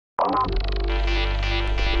This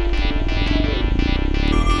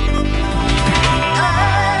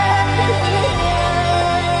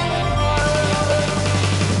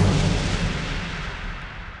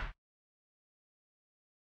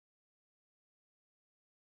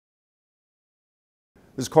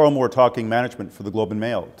is Karl Moore talking management for the Globe and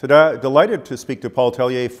Mail. Today, delighted to speak to Paul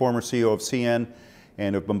Tellier, former CEO of CN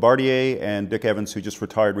and of Bombardier, and Dick Evans, who just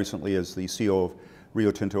retired recently as the CEO of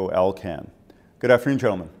Rio Tinto Alcan. Good afternoon,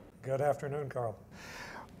 gentlemen. Good afternoon, Karl.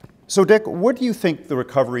 So, Dick, what do you think the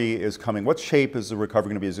recovery is coming? What shape is the recovery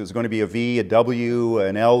going to be? Is it going to be a V, a W,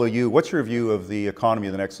 an L, a U? What's your view of the economy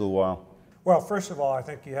in the next little while? Well, first of all, I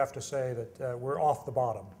think you have to say that we're off the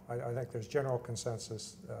bottom. I think there's general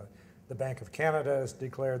consensus. The Bank of Canada has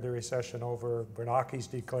declared the recession over. Bernanke's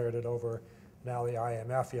declared it over. Now the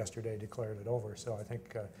IMF yesterday declared it over. So I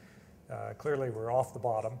think clearly we're off the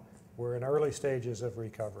bottom. We're in early stages of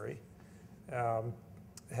recovery.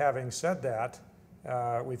 Having said that,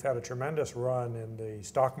 we've had a tremendous run in the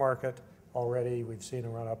stock market already. We've seen a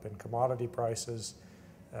run up in commodity prices.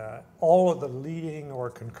 All of the leading or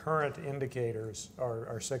concurrent indicators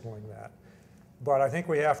are signaling that. But I think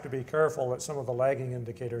we have to be careful that some of the lagging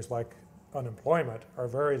indicators like unemployment are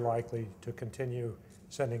very likely to continue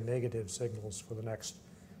sending negative signals for the next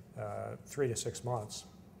 3 to 6 months.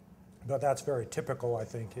 But that's very typical, I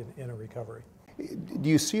think, in a recovery. Do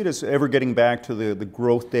you see it as ever getting back to the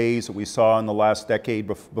growth days that we saw in the last decade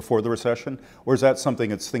before the recession? Or is that something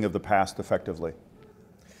that's a thing of the past effectively?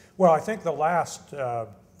 Well, I think the last 4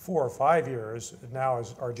 or 5 years now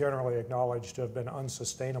are generally acknowledged to have been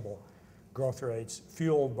unsustainable growth rates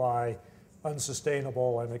fueled by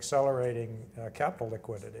unsustainable and accelerating capital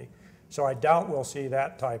liquidity. So I doubt we'll see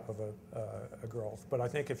that type of a growth. But I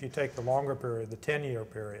think if you take the longer period, the 10-year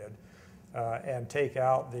period, and take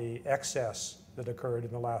out the excess that occurred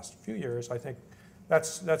in the last few years, I think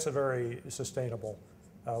that's a very sustainable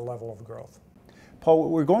level of growth. Paul,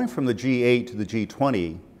 we're going from the G8 to the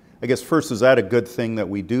G20. I guess first, is that a good thing that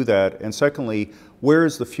we do that? And secondly, where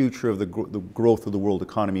is the future of the growth of the world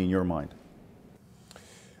economy in your mind?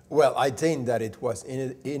 Well, I think that it was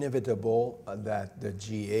inevitable that the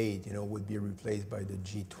G8, would be replaced by the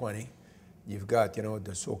G20. You've got,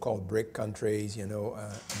 the so-called BRIC countries,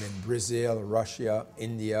 Brazil, Russia,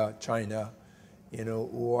 India, China,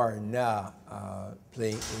 who are now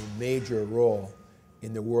playing a major role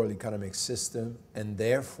in the world economic system, and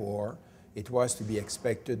therefore it was to be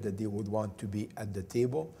expected that they would want to be at the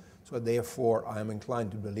table. So therefore, I'm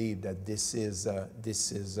inclined to believe that this is a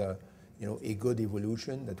good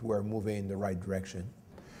evolution, that we're moving in the right direction.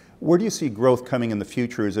 Where do you see growth coming in the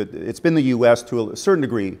future? It's been the U.S. to a certain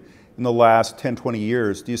degree in the last 10, 20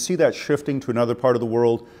 years. Do you see that shifting to another part of the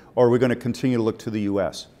world, or are we going to continue to look to the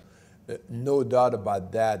U.S.? No doubt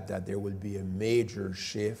about that there will be a major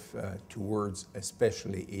shift towards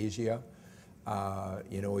especially Asia.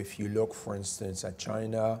 If you look, for instance, at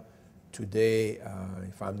China, today,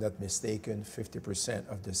 if I'm not mistaken, 50%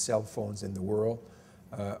 of the cell phones in the world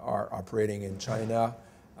are operating in China.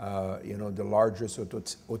 The largest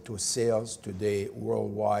auto sales today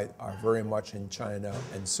worldwide are very much in China,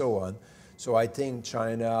 and so on. So I think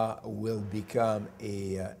China will become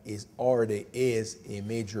already is a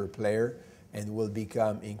major player and will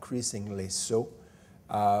become increasingly so.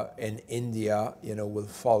 And India, will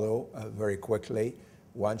follow very quickly.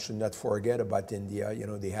 One should not forget about India.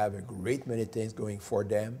 They have a great many things going for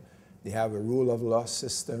them. They have a rule of law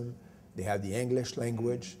system. They have the English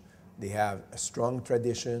language. They have strong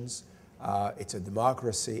traditions. It's a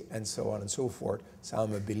democracy, and so on and so forth. So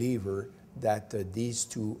I'm a believer that these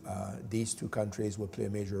two countries will play a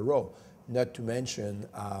major role. Not to mention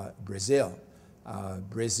Brazil.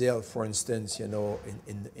 Brazil, for instance,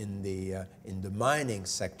 in the mining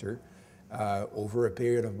sector, over a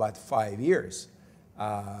period of about 5 years,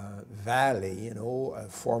 Vale,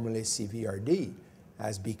 formerly CVRD,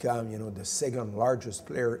 has become, the second largest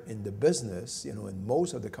player in the business, in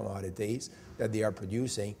most of the commodities that they are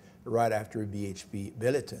producing right after BHP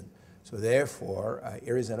Billiton. So therefore,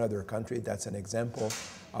 here is another country that's an example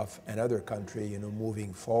of another country,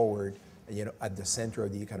 moving forward, at the center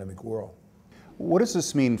of the economic world. What does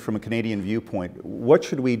this mean from a Canadian viewpoint? What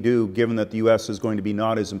should we do given that the U.S. is going to be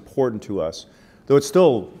not as important to us, though it's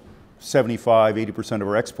still 75, 80% of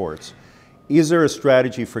our exports? Is there a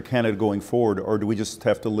strategy for Canada going forward, or do we just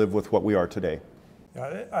have to live with what we are today?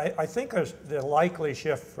 I think the likely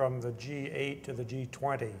shift from the G8 to the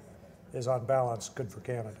G20 is on balance good for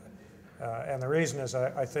Canada. And the reason is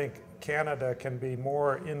I think Canada can be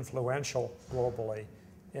more influential globally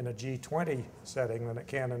in a G20 setting than it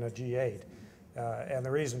can in a G8. And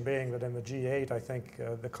the reason being that in the G8, I think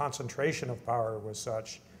the concentration of power was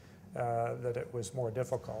such that it was more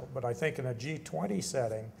difficult. But I think in a G20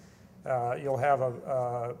 setting, you'll have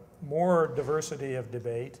a more diversity of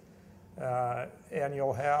debate, and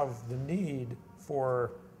you'll have the need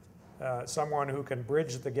for someone who can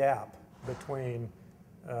bridge the gap between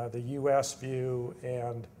the U.S. view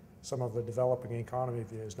and some of the developing economy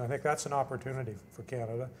views. And I think that's an opportunity for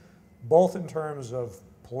Canada, both in terms of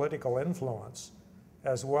political influence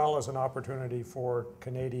as well as an opportunity for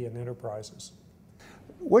Canadian enterprises.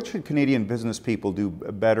 What should Canadian business people do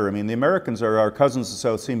better? I mean, the Americans are our cousins of the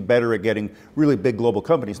South, seem better at getting really big global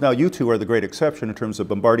companies. Now, you two are the great exception in terms of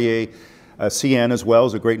Bombardier, CN as well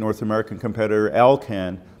as a great North American competitor,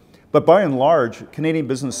 Alcan. But by and large, Canadian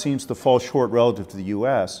business seems to fall short relative to the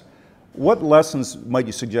U.S. What lessons might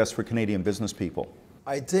you suggest for Canadian business people?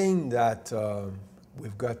 I think that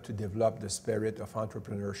we've got to develop the spirit of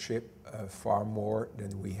entrepreneurship far more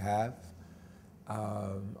than we have.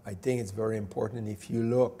 I think it's very important. If you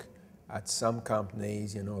look at some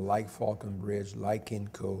companies, like Falconbridge, like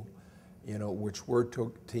Inco, which were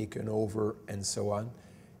taken over and so on,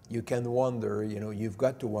 you can wonder, you've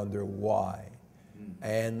got to wonder why.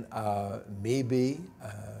 And maybe,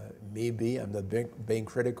 I'm not being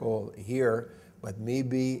critical here, but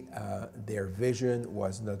maybe their vision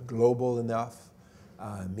was not global enough.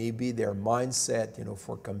 Maybe their mindset,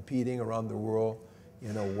 for competing around the world,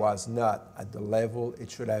 was not at the level it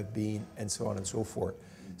should have been, and so on and so forth.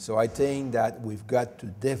 So I think that we've got to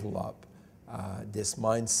develop this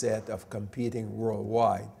mindset of competing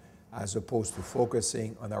worldwide as opposed to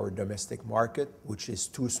focusing on our domestic market, which is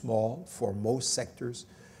too small for most sectors,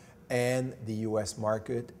 and the US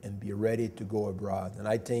market, and be ready to go abroad. And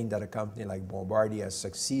I think that a company like Bombardier has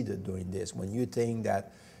succeeded doing this. When you think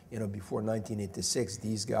that, before 1986,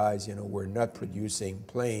 these guys, were not producing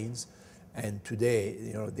planes, and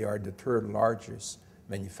today, they are the third largest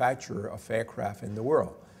manufacturer of aircraft in the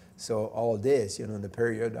world. So all this, in the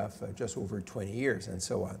period of just over 20 years and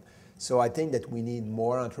so on. So I think that we need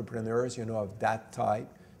more entrepreneurs, of that type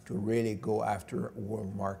to really go after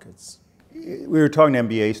world markets. We were talking to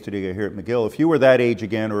MBAs today here at McGill. If you were that age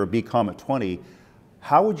again or a BCom at 20,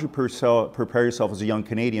 how would you prepare yourself as a young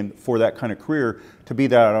Canadian for that kind of career to be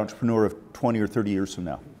that entrepreneur of 20 or 30 years from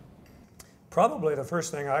now? Probably the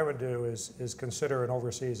first thing I would do is consider an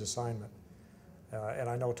overseas assignment. And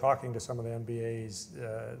I know talking to some of the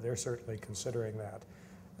MBAs, they're certainly considering that.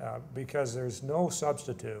 Because there's no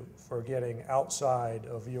substitute for getting outside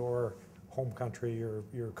of your home country,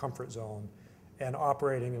 your comfort zone, and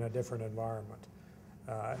operating in a different environment.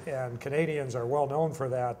 And Canadians are well known for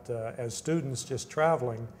that as students just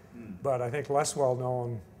traveling, but I think less well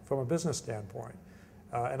known from a business standpoint.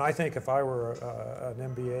 And I think if I were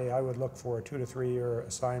an MBA, I would look for a 2 to 3 year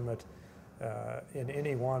assignment in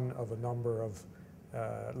any one of a number of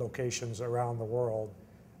locations around the world,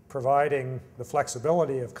 providing the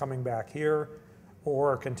flexibility of coming back here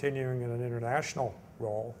or continuing in an international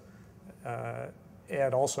role,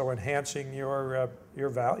 and also enhancing your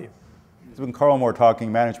value. It's been Karl Moore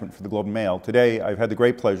talking management for the Globe and Mail. Today I've had the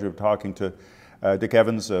great pleasure of talking to Dick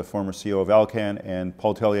Evans, former CEO of Alcan, and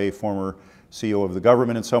Paul Tellier, former CEO of the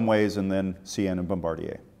government in some ways, and then CN and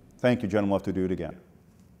Bombardier. Thank you, gentlemen. We'll have to do it again.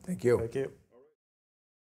 Thank you. Thank you.